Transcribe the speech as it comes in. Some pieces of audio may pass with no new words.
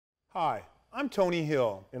Hi, I'm Tony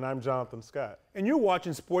Hill. And I'm Jonathan Scott. And you're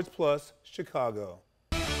watching Sports Plus Chicago.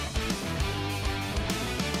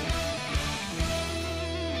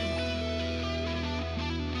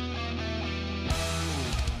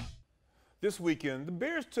 This weekend, the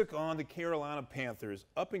Bears took on the Carolina Panthers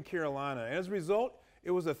up in Carolina. And as a result,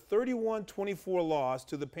 it was a 31-24 loss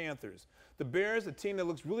to the Panthers. The Bears, a team that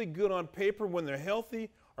looks really good on paper when they're healthy,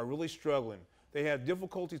 are really struggling. They had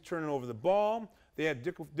difficulties turning over the ball. They had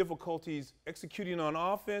difficulties executing on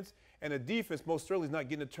offense. And the defense most certainly is not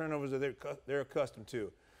getting the turnovers that they're accustomed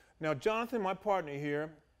to. Now, Jonathan, my partner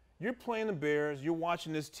here, you're playing the Bears. You're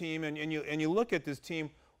watching this team, and you look at this team.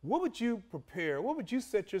 What would you prepare? What would you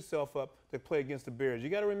set yourself up to play against the Bears? You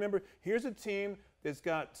got to remember, here's a team that's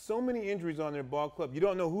got so many injuries on their ball club. You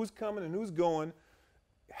don't know who's coming and who's going.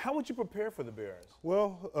 How would you prepare for the Bears?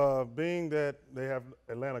 Well, being that they have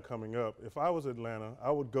Atlanta coming up, if I was Atlanta, I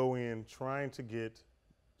would go in trying to get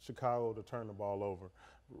Chicago to turn the ball over.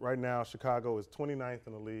 Right now, Chicago is 29th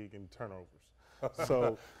in the league in turnovers.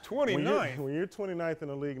 So 29th? When you're 29th in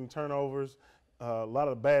the league in turnovers, a lot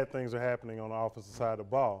of bad things are happening on the offensive side of the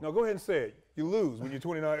ball. No, go ahead and say it. You lose when you're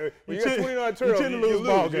 29. When you got 29 turnovers, you tend to lose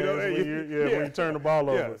ball games when you turn the ball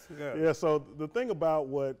over. Yes. Yeah. So the thing about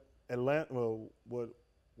what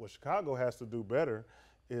Chicago has to do better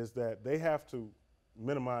is that they have to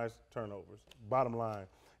minimize turnovers. Bottom line,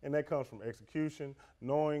 and that comes from execution,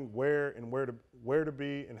 knowing where to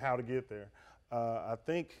be and how to get there. I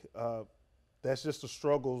think that's just the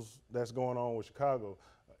struggles that's going on with Chicago.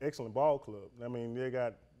 Excellent ball club. I mean, they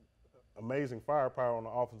got amazing firepower on the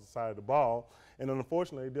offensive side of the ball, and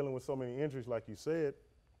unfortunately, dealing with so many injuries, like you said,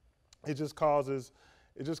 it just causes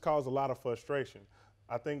a lot of frustration.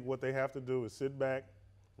 I think what they have to do is sit back,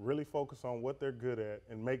 really focus on what they're good at,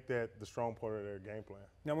 and make that the strong part of their game plan.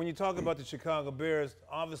 Now, when you talk about the Chicago Bears,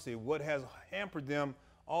 obviously what has hampered them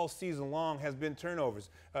all season long has been turnovers.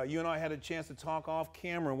 You and I had a chance to talk off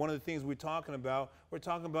camera, and one of the things we're talking about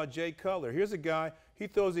Jay Cutler. Here's a guy, he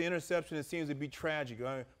throws the interception that seems to be tragic.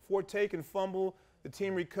 Forte can fumble, the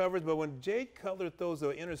team recovers, but when Jay Cutler throws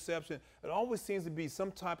an interception, it always seems to be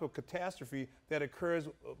some type of catastrophe that occurs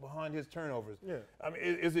behind his turnovers. Yeah. I mean,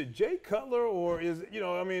 is it Jay Cutler, or is,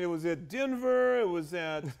 it was at Denver, it was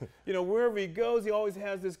at, wherever he goes, he always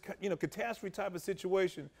has this, catastrophe type of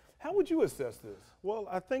situation. How would you assess this? Well,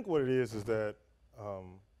 I think what it is that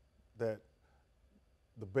that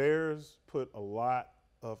the Bears put a lot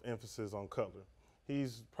of emphasis on Cutler.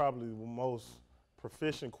 He's probably the most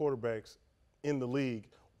proficient quarterbacks in the league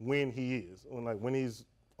when he is, when he's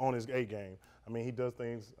on his A game. I mean, he does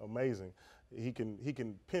things amazing. He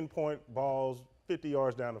can pinpoint balls 50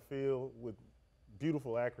 yards down the field with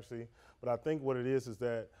beautiful accuracy. But I think what it is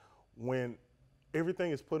that when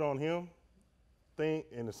everything is put on him,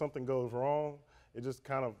 and if something goes wrong, it just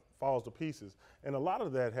kind of falls to pieces. And a lot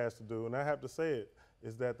of that has to do, and I have to say it,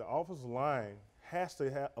 is that the offensive line has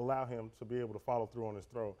to allow him to be able to follow through on his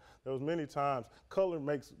throw. There was many times Cutler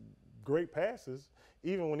makes great passes,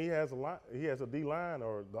 even when he has a D-line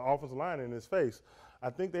or the offensive line in his face.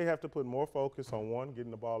 I think they have to put more focus on, one,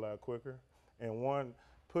 getting the ball out quicker, and one,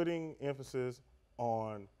 putting emphasis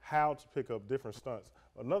on how to pick up different stunts.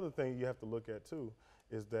 Another thing you have to look at, too,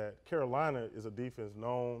 is that Carolina is a defense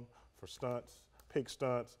known for stunts, pick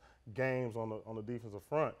stunts, games on the defensive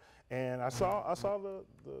front. And I saw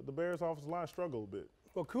the Bears' offensive line struggle a bit.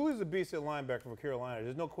 Well, Cooley's a beast at linebacker for Carolina.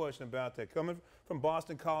 There's no question about that. Coming from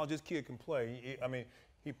Boston College, this kid can play.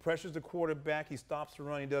 He pressures the quarterback. He stops the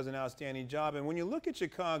run. He does an outstanding job. And when you look at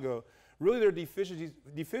Chicago, really their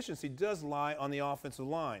deficiency does lie on the offensive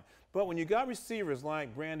line. But when you got receivers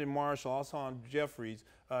like Brandon Marshall, Alshon Jeffries,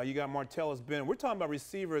 you got Martellus Bennett. We're talking about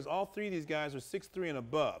receivers. All three of these guys are 6'3" and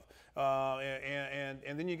above.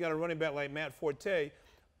 And then you got a running back like Matt Forte.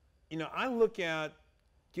 I look at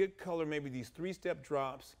get Cutler maybe these three-step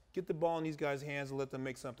drops, get the ball in these guys' hands and let them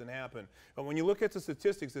make something happen. But when you look at the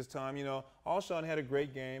statistics this time, Alshon had a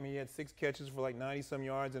great game. He had 6 catches for like 90-some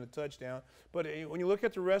yards and a touchdown. But when you look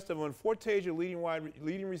at the rest of them, Forte is your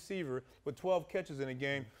leading receiver with 12 catches in a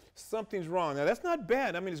game, something's wrong. Now, that's not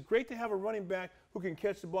bad. I mean, it's great to have a running back who can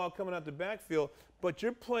catch the ball coming out the backfield, but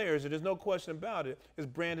your players, and there's no question about it, is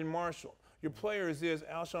Brandon Marshall. Your players is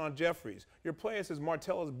Alshon Jeffries. Your players is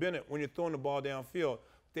Martellus Bennett when you're throwing the ball downfield.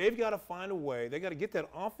 They've got to find a way. They've got to get that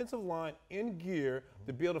offensive line in gear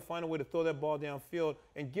to be able to find a way to throw that ball downfield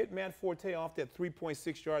and get Matt Forte off that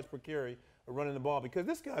 3.6 yards per carry running the ball, because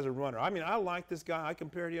this guy's a runner. I mean, I like this guy. I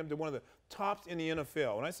compared him to one of the tops in the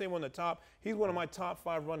NFL. When I say one of the top, he's one of my top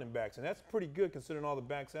 5 running backs, and that's pretty good considering all the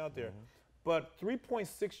backs out there. But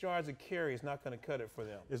 3.6 yards a carry is not going to cut it for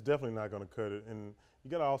them. It's definitely not going to cut it. And you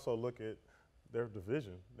got to also look at their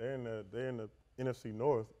division. They're in the NFC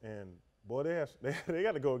North, and boy, they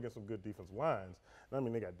got to go against some good defensive lines. I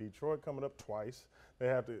mean, they got Detroit coming up twice. They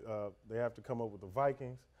have to come up with the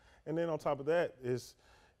Vikings, and then on top of that,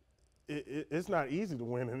 it's not easy to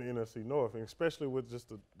win in the NFC North, and especially with just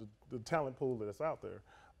the talent pool that's out there.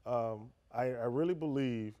 I really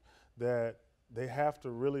believe that they have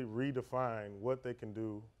to really redefine what they can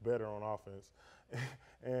do better on offense.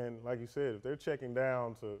 And like you said, if they're checking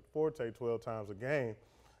down to Forte 12 times a game,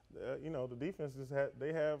 the defense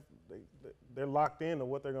they're locked into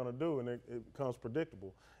what they're going to do, and it becomes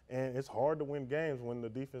predictable. And it's hard to win games when the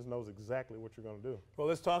defense knows exactly what you're going to do. Well,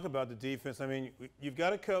 let's talk about the defense. I mean, you've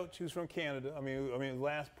got a coach who's from Canada. I mean, the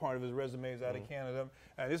last part of his resume is out of Canada.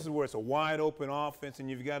 And this is where it's a wide open offense, and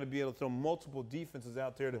you've got to be able to throw multiple defenses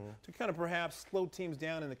out there to kind of perhaps slow teams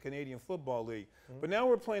down in the Canadian Football League. But now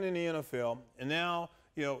we're playing in the NFL, and now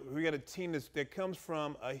we got a team that comes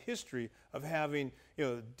from a history of having,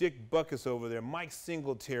 Dick Butkus over there, Mike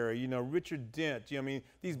Singletary, Richard Dent. I mean,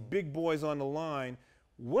 these big boys on the line.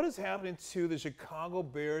 What is happening to the Chicago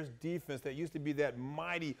Bears defense that used to be that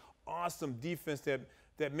mighty, awesome defense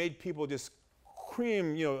that made people just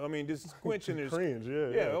cream, just squinch in their cringe,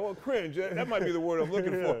 cringe. That might be the word I'm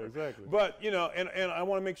looking for. Yeah, exactly. But and I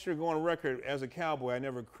want to make sure go on record as a Cowboy, I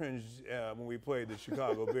never cringed when we played the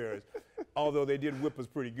Chicago Bears, although they did whip us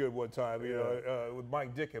pretty good one time, with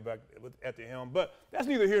Mike Dick at the helm. But that's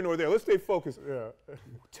neither here nor there. Let's stay focused. Yeah.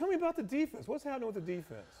 Tell me about the defense. What's happening with the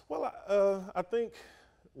defense? Well, I think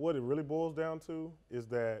what it really boils down to is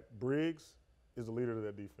that Briggs is the leader of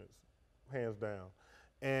that defense, hands down.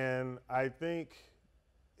 And I think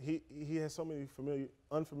he has so many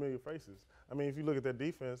unfamiliar faces. I mean, if you look at that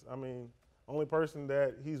defense, only person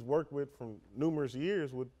that he's worked with from numerous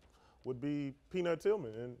years would be Peanut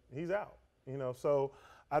Tillman, and he's out. So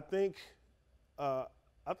I think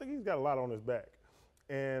he's got a lot on his back.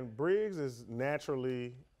 And Briggs is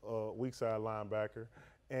naturally a weak side linebacker,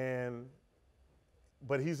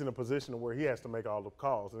 but he's in a position where he has to make all the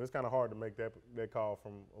calls, and it's kind of hard to make that call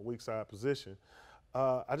from a weak side position.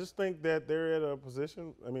 I just think that they're at a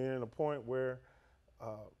position, in a point where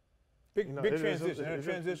big transition, a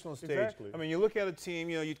transitional stage. Exactly. I mean, you look at a team,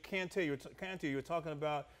 you can't tell. You're talking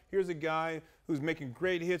about, here's a guy who's making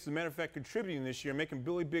great hits, as a matter of fact, contributing this year, making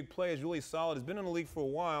really big plays, really solid. He's been in the league for a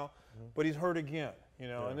while, but he's hurt again.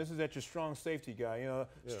 And this is at your strong safety guy.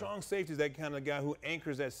 Strong safety is that kind of guy who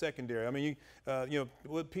anchors that secondary. I mean,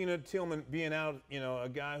 with Peanut Tillman being out, a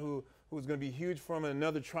guy who's going to be huge for him, and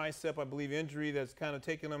another tricep, I believe, injury that's kind of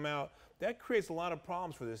taking him out. That creates a lot of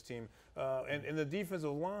problems for this team. And the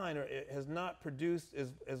defensive line has not produced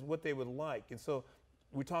as what they would like. And so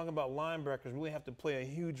we're talking about linebackers really have to play a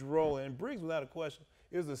huge role. And Briggs, without a question,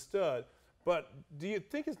 is a stud. But do you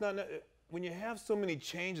think it's not – when you have so many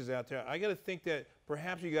changes out there, I got to think that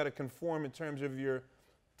perhaps you got to conform in terms of your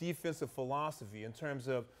defensive philosophy, in terms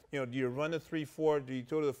of, do you run the 3-4, do you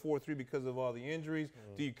go to the 4-3 because of all the injuries?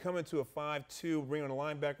 Do you come into a 5-2, bring the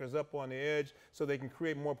linebackers up on the edge so they can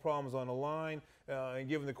create more problems on the line and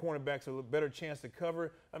giving the cornerbacks a better chance to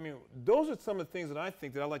cover? I mean, those are some of the things that I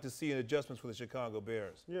think that I'd like to see in adjustments for the Chicago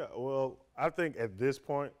Bears. Yeah, well, I think at this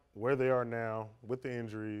point, where they are now with the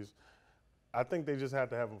injuries, I think they just have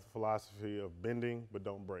to have a philosophy of bending but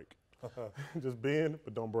don't break. Just bend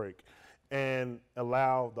but don't break. And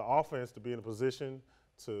allow the offense to be in a position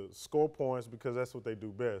to score points because that's what they do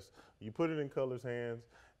best. You put it in Cutler's hands,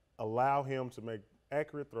 allow him to make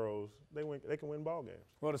accurate throws, they can win ball games.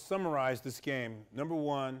 Well, to summarize this game, number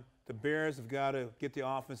one, the Bears have got to get the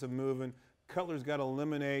offensive moving. Cutler's got to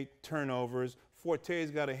eliminate turnovers.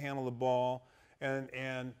 Forte's got to handle the ball.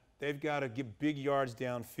 And they've got to get big yards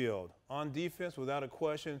downfield. On defense, without a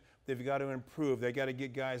question, they've got to improve. They've got to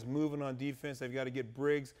get guys moving on defense. They've got to get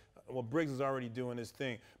Briggs. Well, Briggs is already doing his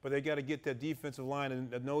thing, but they got to get that defensive line and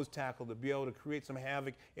the nose tackle to be able to create some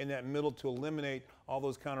havoc in that middle to eliminate all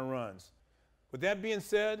those kind of runs. With that being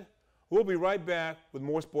said, we'll be right back with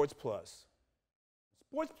more Sports Plus.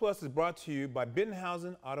 Sports Plus is brought to you by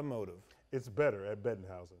Bettenhausen Automotive. It's better at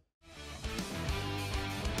Bettenhausen.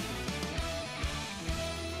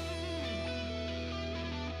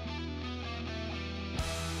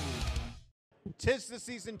 'Tis the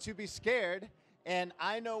season to be scared, and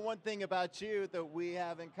I know one thing about you that we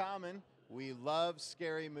have in common. We love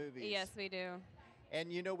scary movies. Yes, we do. And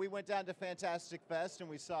we went down to Fantastic Fest and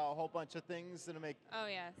we saw a whole bunch of things that'll make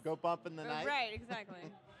go bump in the night. Right, exactly.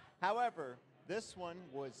 However, this one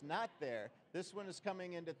was not there. This one is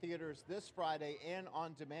coming into theaters this Friday and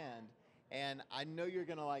on demand, and I know you're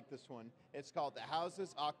going to like this one. It's called The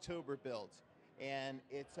Houses October Built. and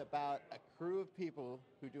it's about a crew of people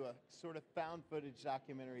who do a sort of found footage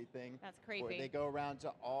documentary thing. That's creepy. Where they go around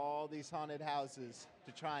to all these haunted houses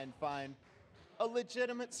to try and find a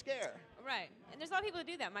legitimate scare. Right, and there's a lot of people who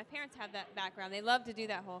do that. My parents have that background. They love to do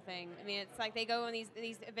that whole thing. I mean, it's like they go on these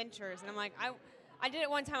adventures, and I'm like, I did it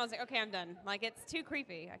one time. I was like, okay, I'm done. Like, it's too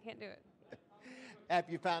creepy. I can't do it. Have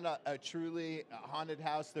you found a truly haunted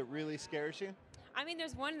house that really scares you? I mean,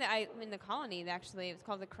 there's one that in the colony, actually. It was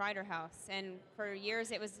called the Kreider House, and for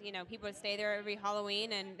years it was, people would stay there every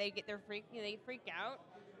Halloween, and they get they freak out,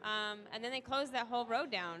 and then they closed that whole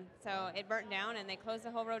road down. So it burnt down, and they closed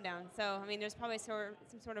the whole road down. So I mean, there's probably some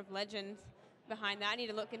sort of legend behind that. I need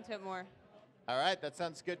to look into it more. All right, that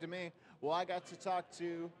sounds good to me. Well, I got to talk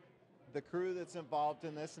to the crew that's involved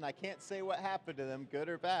in this, and I can't say what happened to them, good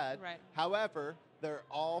or bad. Right. However, they're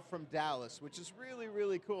all from Dallas, which is really,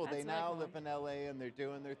 really cool. That's they really now cool. live in LA, and they're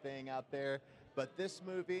doing their thing out there. But this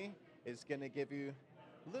movie is going to give you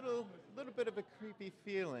a little bit of a creepy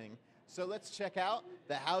feeling. So let's check out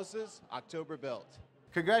The Houses October Built.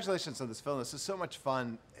 Congratulations on this film. This is so much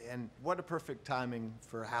fun, and what a perfect timing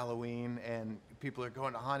for Halloween, and people are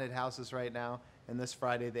going to haunted houses right now, and this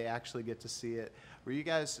Friday they actually get to see it. Were you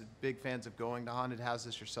guys big fans of going to haunted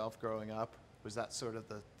houses yourself growing up? Was that sort of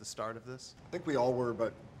the start of this? I think we all were,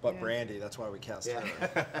 but Brandy. That's why we cast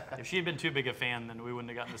her. If she had been too big a fan, then we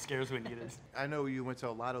wouldn't have gotten the scares we needed. I know you went to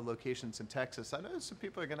a lot of locations in Texas. I know some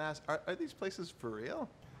people are going to ask, are these places for real?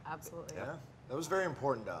 Absolutely. Yeah, that was very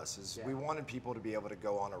important to us. Is we wanted people to be able to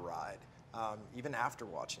go on a ride, even after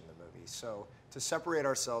watching the movie. So to separate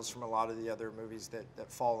ourselves from a lot of the other movies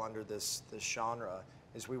that fall under this genre,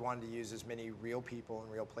 is we wanted to use as many real people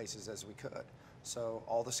and real places as we could. So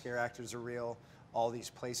all the scare actors are real, all these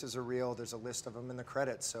places are real. There's a list of them in the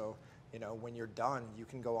credits. So when you're done, you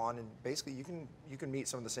can go on and basically you can meet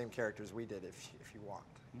some of the same characters we did if you want.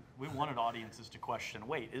 We wanted audiences to question,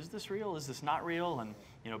 wait, is this real? Is this not real?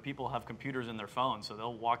 And people have computers in their phones, so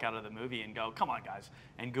they'll walk out of the movie and go, come on guys,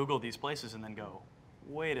 and Google these places and then go,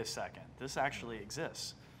 wait a second, this actually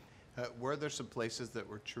exists. Were there some places that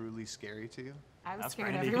were truly scary to you? I was That's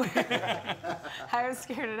scared Brandy. everywhere. I was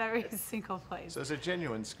scared at every single place. So those are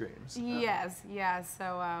genuine screams. Yes, yeah.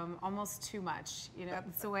 So almost too much.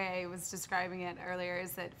 That's the way I was describing it earlier.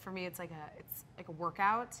 Is that for me, it's like a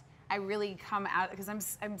workout. I really come out because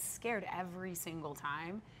I'm scared every single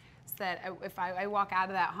time. So that if I walk out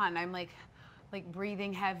of that hunt, I'm like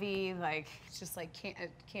breathing heavy, just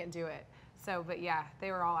can't do it. So, but yeah, they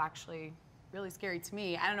were all actually really scary to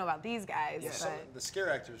me. I don't know about these guys. Yeah, but the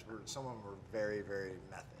scare actors some of them were very, very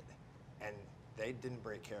method, and they didn't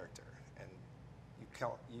break character. And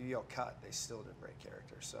you yell cut, they still didn't break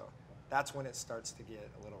character. So that's when it starts to get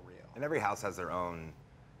a little real. And every house has their own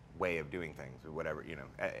way of doing things, or whatever.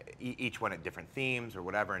 Each one had different themes or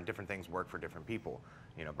whatever, and different things work for different people.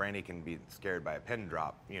 Brandy can be scared by a pin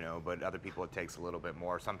drop, but other people it takes a little bit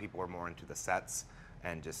more. Some people are more into the sets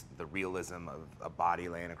and just the realism of a body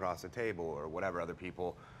laying across a table or whatever. Other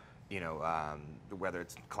people, whether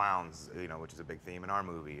it's clowns, which is a big theme in our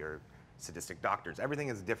movie, or sadistic doctors. Everything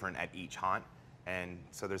is different at each haunt, and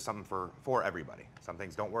so there's something for everybody. Some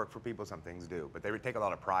things don't work for people, some things do, but they take a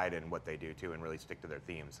lot of pride in what they do too and really stick to their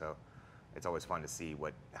theme. So it's always fun to see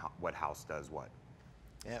what house does what.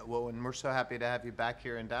 Yeah, well, and we're so happy to have you back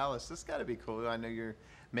here in Dallas. This has got to be cool. I know you're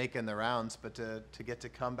making the rounds, but to get to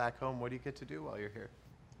come back home, what do you get to do while you're here?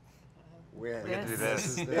 We get to do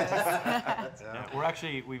this. Yeah, we're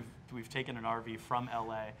actually, we've taken an RV from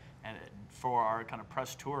LA and for our kind of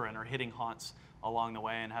press tour, and are hitting haunts along the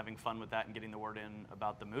way and having fun with that and getting the word in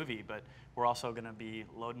about the movie. But we're also going to be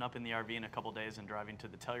loading up in the RV in a couple days and driving to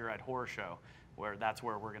the Telluride Horror Show, that's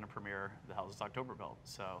where we're going to premiere The Houses October Built.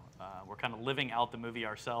 So we're kind of living out the movie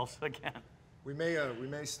ourselves again. We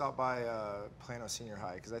may stop by Plano Senior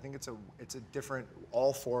High, because I think it's a different.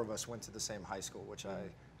 All four of us went to the same high school, which I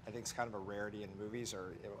think is kind of a rarity in movies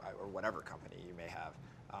or whatever company you may have,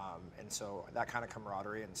 and so that kind of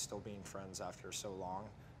camaraderie and still being friends after so long.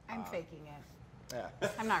 I'm faking it. Yeah.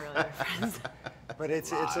 I'm not really their friends. But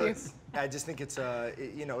I just think it's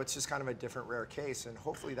just kind of a different rare case, and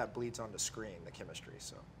hopefully that bleeds onto screen, the chemistry.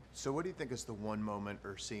 So what do you think is the one moment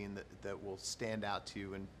or scene that will stand out to you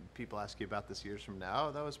when people ask you about this years from now?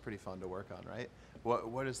 Oh, that was pretty fun to work on, right?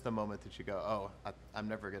 What is the moment that you go, oh, I'm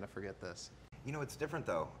never going to forget this? It's different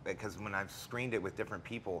though, because when I've screened it with different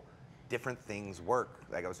people, different things work.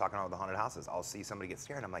 Like I was talking about the haunted houses, I'll see somebody get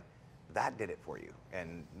scared and I'm like, that did it for you.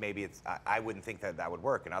 And maybe I wouldn't think that would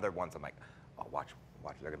work. And other ones I'm like, oh, watch,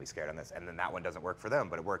 they're gonna be scared on this. And then that one doesn't work for them,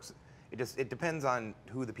 but it works. It depends on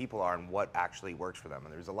who the people are and what actually works for them.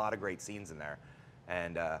 And there's a lot of great scenes in there.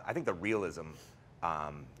 And I think the realism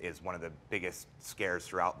is one of the biggest scares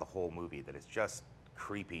throughout the whole movie. That is just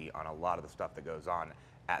creepy on a lot of the stuff that goes on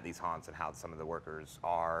at these haunts and how some of the workers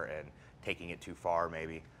are and taking it too far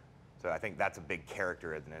maybe. So I think that's a big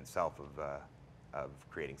character in itself of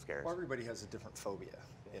creating scares. Well, everybody has a different phobia,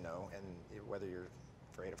 you know, and whether you're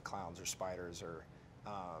afraid of clowns or spiders or,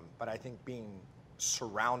 but I think being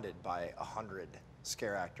surrounded by 100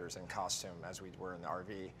 scare actors in costume as we were in the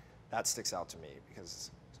RV, that sticks out to me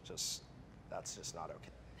because that's just not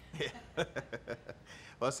okay.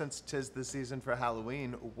 Well, since 'tis the season for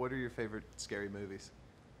Halloween, what are your favorite scary movies?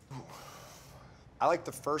 I like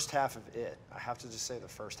the first half of it. I have to just say the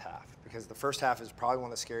first half because the first half is probably one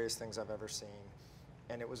of the scariest things I've ever seen,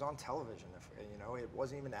 and it was on television. You know, it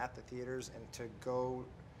wasn't even at the theaters, and to go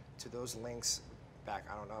to those links back,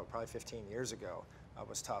 I don't know, probably 15 years ago,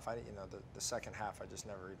 was tough. You know, the second half I just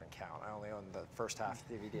never even count. I only own the first half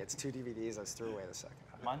DVD. It's 2 DVDs. I just threw away the second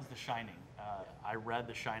half. Mine's The Shining. I read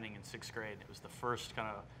The Shining in 6th grade. It was the first kind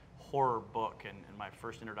of horror book and my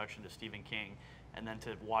first introduction to Stephen King. And then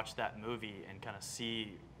to watch that movie and kind of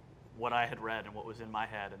see what I had read and what was in my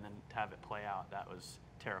head and then to have it play out, that was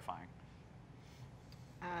terrifying.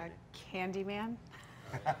 Candyman.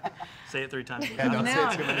 Say it 3 times. Yeah, don't say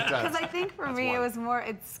it too many times. Because I think for me it was more,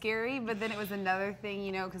 it's scary, but then it was another thing,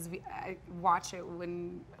 you know, because I watch it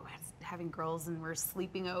when I was having girls and we're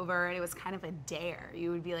sleeping over, and it was kind of a dare.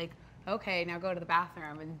 You would be like, okay, now go to the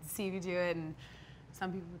bathroom and see if you do it, and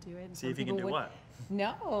some people would do it. And See some if you can people do would- what?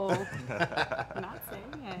 No, I'm not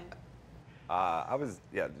saying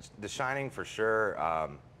it. The Shining for sure.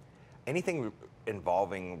 Anything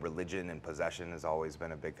involving religion and possession has always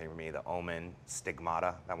been a big thing for me. The Omen,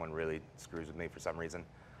 Stigmata, that one really screws with me for some reason.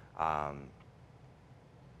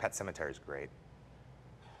 Pet Sematary is great.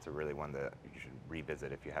 It's a really one that you should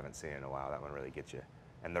revisit if you haven't seen it in a while. That one really gets you.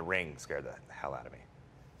 And The Ring scared the hell out of me.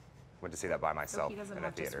 Went to see that by So myself he doesn't in a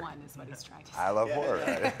have just theater. one, is what he's trying to say. I love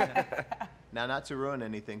horror. Now, not to ruin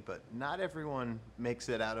anything, but not everyone makes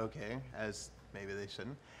it out okay, as maybe they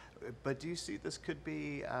shouldn't. But do you see this could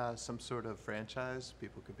be some sort of franchise?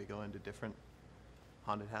 People could be going to different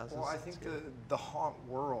haunted houses? Well, I think the haunt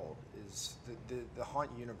world is, the haunt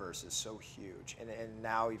universe is so huge, and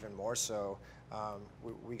now even more so.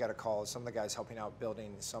 We got a call, some of the guys helping out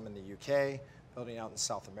building some in the UK, building out in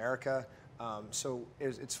South America. So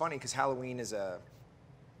it's funny because Halloween is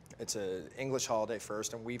it's an English holiday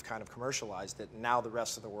first, and we've kind of commercialized it. And now the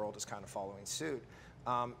rest of the world is kind of following suit.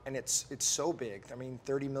 And it's so big. I mean,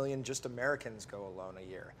 30 million just Americans go alone a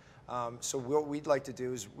year. So what we'd like to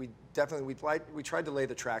do is we tried to lay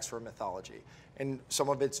the tracks for a mythology, and some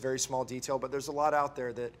of it's very small detail, but there's a lot out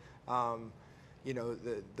there that, you know,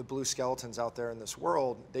 the blue skeletons out there in this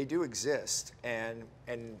world, they do exist, and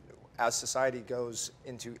as society goes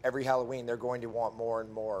into every Halloween, they're going to want more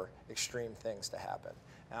and more extreme things to happen.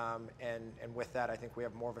 And with that, I think we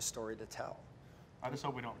have more of a story to tell. I just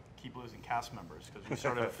hope we don't keep losing cast members because we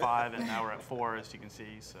started at 5 and now we're at 4, as you can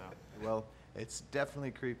see. So. Well, it's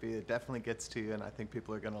definitely creepy. It definitely gets to you, and I think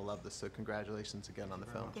people are going to love this. So congratulations again on the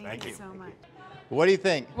film. Thank you so much. What do you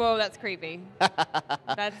think? Whoa, that's creepy.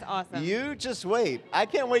 That's awesome. You just wait. I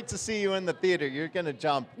can't wait to see you in the theater. You're going to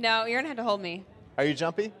jump. No, you're gonna have to hold me. Are you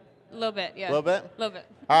jumpy? A little bit, yeah. A little bit? A little bit.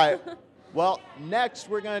 All right. Well, next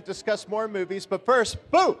we're going to discuss more movies, but first,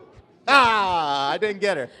 boo! Ah, I didn't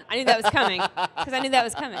get her. I knew that was coming because I knew that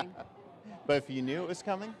was coming. But if you knew it was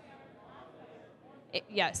coming?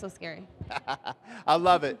 Yeah, it's so scary. I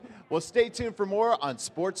love it. Well, stay tuned for more on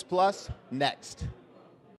Sports Plus next.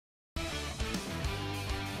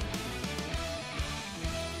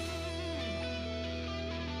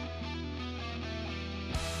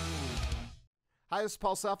 Hi, this is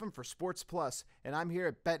Paul Suffin for Sports Plus, and I'm here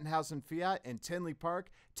at Bettenhausen Fiat in Tinley Park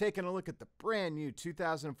taking a look at the brand new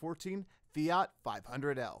 2014 Fiat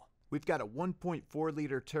 500L. We've got a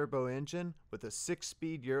 1.4-liter turbo engine with a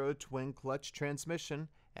 6-speed Euro twin clutch transmission,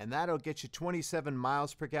 and that'll get you 27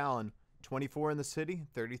 miles per gallon, 24 in the city,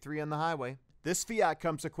 33 on the highway. This Fiat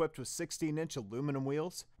comes equipped with 16-inch aluminum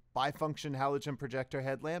wheels, bifunction halogen projector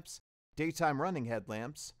headlamps, daytime running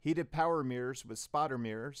headlamps, heated power mirrors with spotter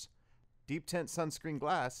mirrors, deep tint sunscreen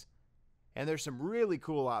glass, and there's some really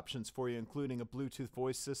cool options for you, including a Bluetooth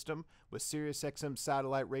voice system with Sirius XM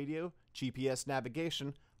satellite radio, GPS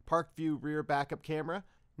navigation, park view rear backup camera.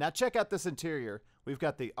 Now check out this interior. We've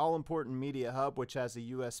got the all-important media hub, which has a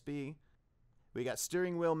USB. We got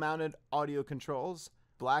steering wheel mounted audio controls,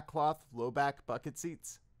 black cloth low back bucket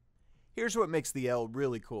seats. Here's what makes the L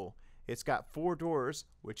really cool. It's got 4 doors,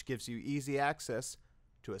 which gives you easy access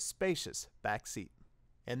to a spacious back seat.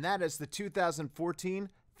 And that is the 2014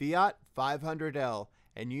 Fiat 500L.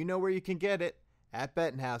 And you know where you can get it, at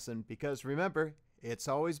Bettenhausen, because remember, It's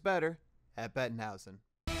always better at Bettenhausen.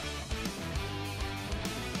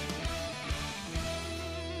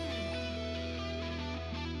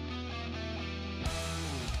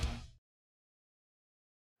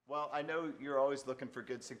 Well, I know you're always looking for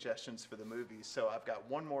good suggestions for the movies, so I've got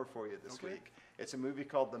one more for you this week. It's a movie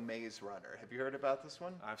called The Maze Runner. Have you heard about this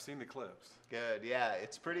one? I've seen the clips. Good, yeah,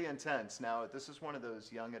 it's pretty intense. Now, this is one of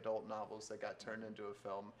those young adult novels that got turned into a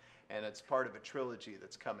film, and it's part of a trilogy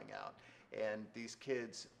that's coming out. And these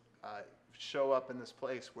kids show up in this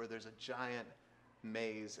place where there's a giant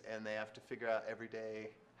maze, and they have to figure out every day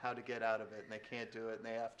how to get out of it, and they can't do it, and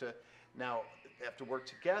they have to work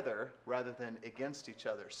together rather than against each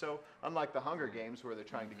other. So unlike the Hunger Games where they're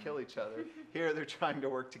trying to kill each other, here they're trying to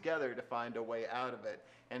work together to find a way out of it.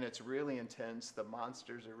 And it's really intense. The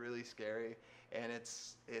monsters are really scary, and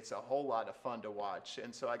it's a whole lot of fun to watch.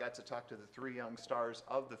 And so I got to talk to the 3 young stars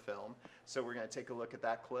of the film. So we're going to take a look at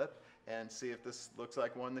that clip and see if this looks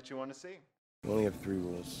like one that you want to see. We only have 3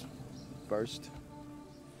 rules. First,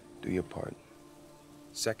 do your part.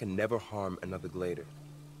 Second, never harm another glader.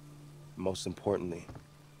 Most importantly,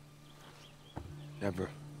 never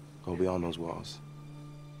go beyond those walls.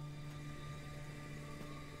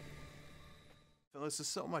 This is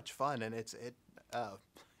so much fun, and it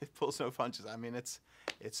pulls no punches. I mean, it's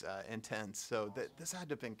intense. So this had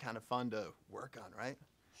to have been kind of fun to work on, right?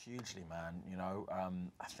 Hugely, man. You know,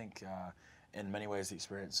 I think in many ways the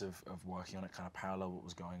experience of working on it kind of paralleled what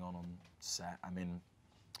was going on set. I mean,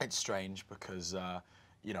 it's strange because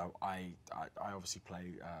you know, I obviously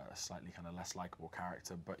play a slightly kind of less likable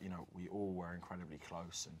character, but you know, we all were incredibly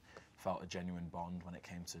close and felt a genuine bond when it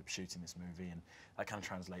came to shooting this movie, and that kind of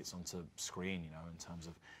translates onto screen, you know, in terms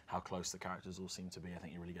of how close the characters all seem to be. I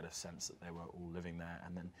think you really get a sense that they were all living there,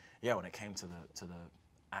 and then yeah, when it came to the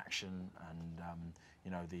action and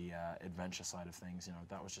you know, the adventure side of things, you know,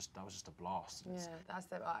 that was just a blast. Yeah, that's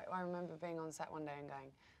I remember being on set one day and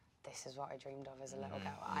going, this is what I dreamed of as a little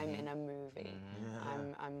girl. I'm in a movie.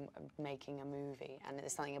 I'm making a movie, and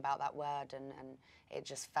there's something about that word, and it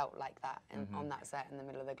just felt like that on that set in the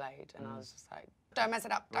middle of the Glade, and I was just like, don't mess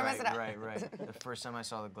it up, don't mess it up. Right. The first time I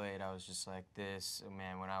saw the Glade, I was just like, this,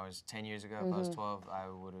 man, when I was 10 years ago, if I was 12, I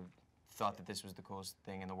would have thought that this was the coolest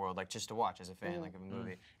thing in the world, like just to watch as a fan, like of a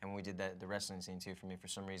movie. And when we did the wrestling scene too, for me, for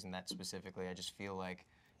some reason, that specifically, I just feel like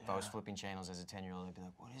if I was flipping channels as a 10-year-old, I'd be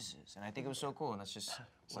like, what is this? And I think it was so cool, and that's just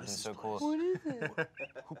something so cool. What is it?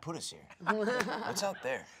 Who put us here? What's out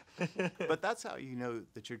there? But that's how you know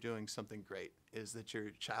that you're doing something great, is that your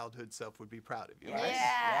childhood self would be proud of you, Yes, right?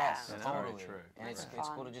 yes, That's totally. very true. And it's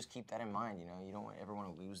cool to just keep that in mind, you know? You don't ever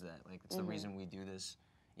want to lose that. Like, it's the reason we do this,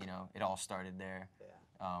 you know? It all started there,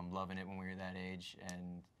 loving it when we were that age,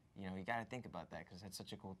 and you know, you got to think about that because that's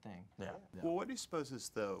such a cool thing. Yeah. Well, what do you suppose is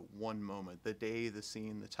the one moment, the day, the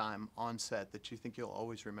scene, the time on set that you think you'll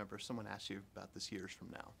always remember? Someone asks you about this years from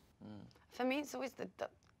now. For me, it's always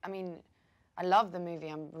I mean, I love the movie.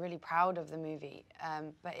 I'm really proud of the movie,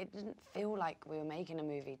 but it didn't feel like we were making a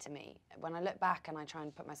movie to me. When I look back and I try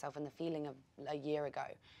and put myself in the feeling of a year ago,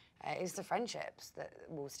 it's the friendships that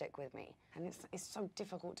will stick with me. And it's so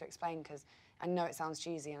difficult to explain because I know it sounds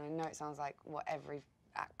cheesy and I know it sounds like what every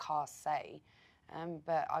cast say,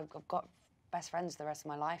 but I've got best friends the rest of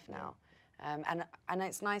my life now. And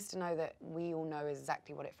it's nice to know that we all know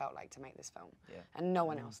exactly what it felt like to make this film. And no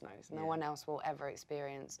one else knows. No one else will ever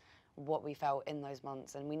experience what we felt in those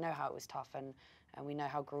months, and we know how it was tough, and we know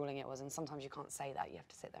how grueling it was, and sometimes you can't say that. You have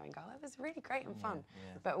to sit there and go, it was really great and fun.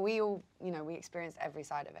 But we all, you know, we experienced every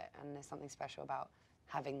side of it, and there's something special about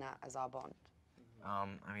having that as our bond. I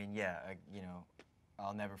mean, you know,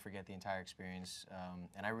 I'll never forget the entire experience,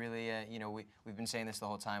 and I really, you know, we've been saying this the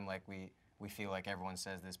whole time, like we feel like everyone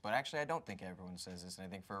says this, but actually I don't think everyone says this, and I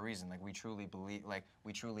think for a reason, like we truly believe, like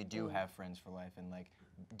we truly do have friends for life, and like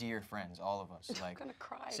dear friends, all of us. Like, I'm gonna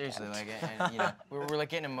cry seriously, again. like, and you know, we're like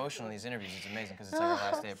getting emotional in these interviews. It's amazing because it's like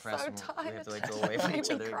our last day of press, So and we have to like tired. go away from each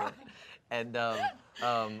Made other me again. cry. And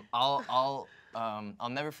I'll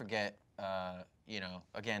never forget, you know,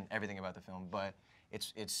 again, everything about the film, but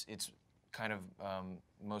it's kind of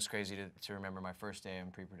most crazy to remember my first day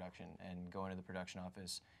in pre-production and going to the production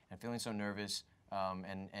office and feeling so nervous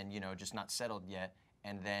and you know, just not settled yet.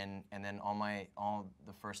 And then on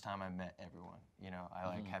the first time I met everyone, you know, I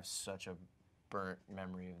like have such a burnt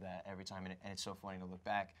memory of that every time, and it's so funny to look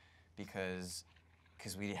back because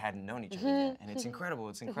we hadn't known each other yet, and it's incredible.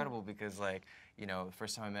 It's incredible because, like, you know, the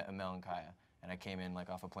first time I met Amel and Kaya, and I came in like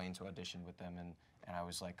off a plane to audition with them, and I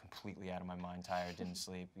was like completely out of my mind, tired, didn't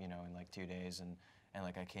sleep, you know, in like 2 days, and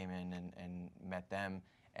like I came in and met them,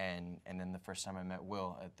 And then the first time I met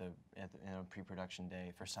Will at the pre-production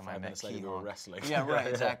day, first time I met minutes later we were Keyhawk. wrestling. Yeah, right,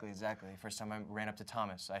 exactly. First time I ran up to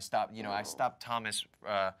Thomas. I stopped Thomas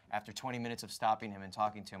after 20 minutes of stopping him and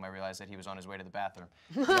talking to him. I realized that he was on his way to the bathroom.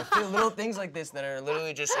 I feel little things like this that are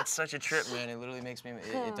literally just, it's such a trip, man. It literally makes me,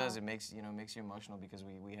 it makes you emotional because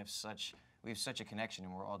we have such a connection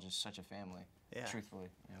and we're all just such a family. Yeah. Truthfully.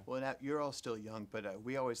 Yeah. Well, now, you're all still young, but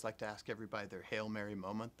we always like to ask everybody their Hail Mary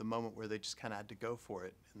moment, the moment where they just kind of had to go for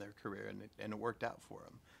it in their career, and it worked out for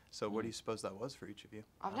them. So what do you suppose that was for each of you?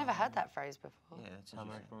 I've never heard that phrase before. Yeah, it's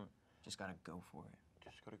interesting. Just gotta go for it.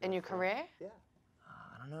 Just gotta go in your for career? It. Yeah.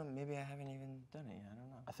 I don't know. Maybe I haven't even done it yet. I don't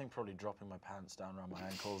know. I think probably dropping my pants down around my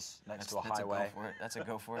ankles next to a that's highway. A go for it. That's a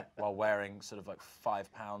go for it. While wearing sort of like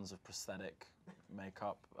 5 pounds of prosthetic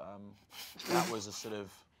makeup. That was a sort of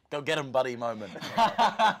go get 'em, buddy moment.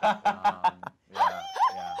 Yeah.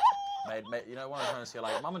 You know, one of the times you're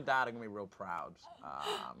like, Mum and Dad are gonna be real proud,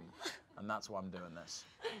 and that's why I'm doing this.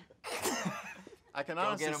 I can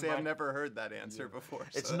honestly say I've never heard that answer before.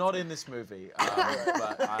 So it's not in this movie,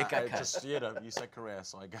 but I just, you know, you said career,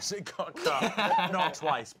 so I guess it got cut. Not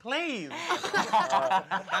twice, please. I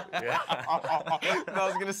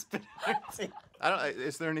was gonna spit it.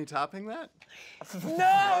 Is there any topping that?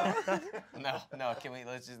 No. No. Can we?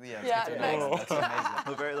 Let's just get to the next. That's amazing.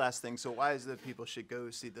 The very last thing. So why is it that people should go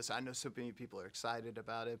see this? I know so many people are excited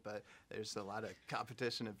about it, but there's a lot of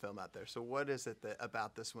competition in film out there. So what is it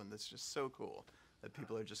about this one that's just so cool that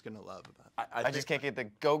people are just gonna love about it? I just can't get the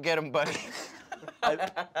go get 'em, buddy.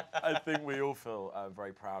 I think we all feel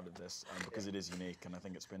very proud of this because it is unique, and I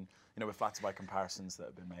think it's been, you know, we're flattered by comparisons that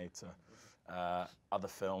have been made to other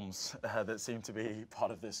films that seem to be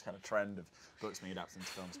part of this kind of trend of books being adapted into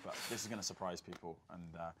films. But this is going to surprise people, and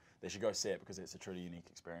they should go see it because it's a truly unique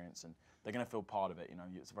experience, and they're going to feel part of it. You know,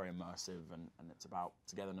 it's very immersive, and it's about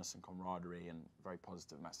togetherness and camaraderie, and a very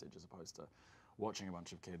positive message as opposed to watching a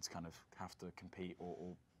bunch of kids kind of have to compete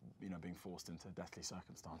or you know, being forced into deathly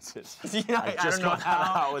circumstances. Yeah, I just got that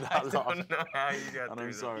out with that I laugh. don't know how you got through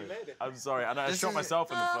I'm sorry. that. I'm sorry. And I shot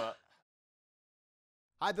myself in the foot.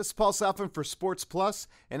 Hi, this is Paul Salfin for Sports Plus,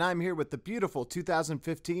 and I'm here with the beautiful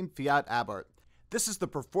 2015 Fiat Abarth. This is the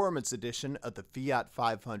performance edition of the Fiat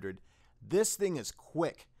 500. This thing is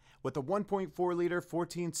quick. With a 1.4-liter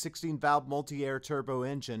 14-16 valve multi-air turbo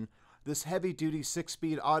engine, this heavy-duty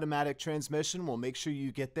 6-speed automatic transmission will make sure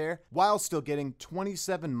you get there while still getting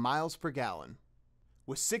 27 miles per gallon.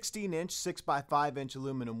 With 16-inch 6x5-inch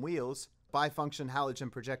aluminum wheels, bifunction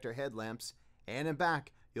halogen projector headlamps, and in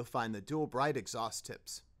back, you'll find the dual bright exhaust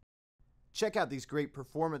tips. Check out these great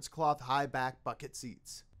performance cloth high back bucket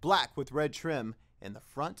seats, black with red trim in the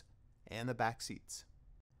front and the back seats.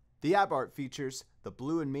 The Abarth features the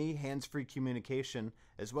Blue and Me hands-free communication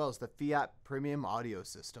as well as the Fiat premium audio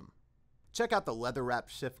system. Check out the leather-wrapped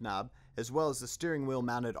shift knob as well as the steering wheel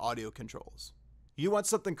mounted audio controls. You want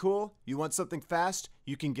something cool? You want something fast?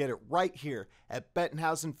 You can get it right here at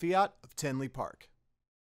Bettenhausen Fiat of Tinley Park.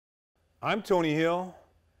 I'm Tony Hill.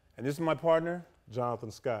 And this is my partner,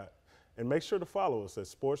 Jonathan Scott. And make sure to follow us at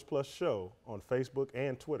Sports Plus Show on Facebook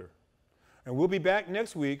and Twitter. And we'll be back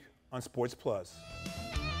next week on Sports Plus.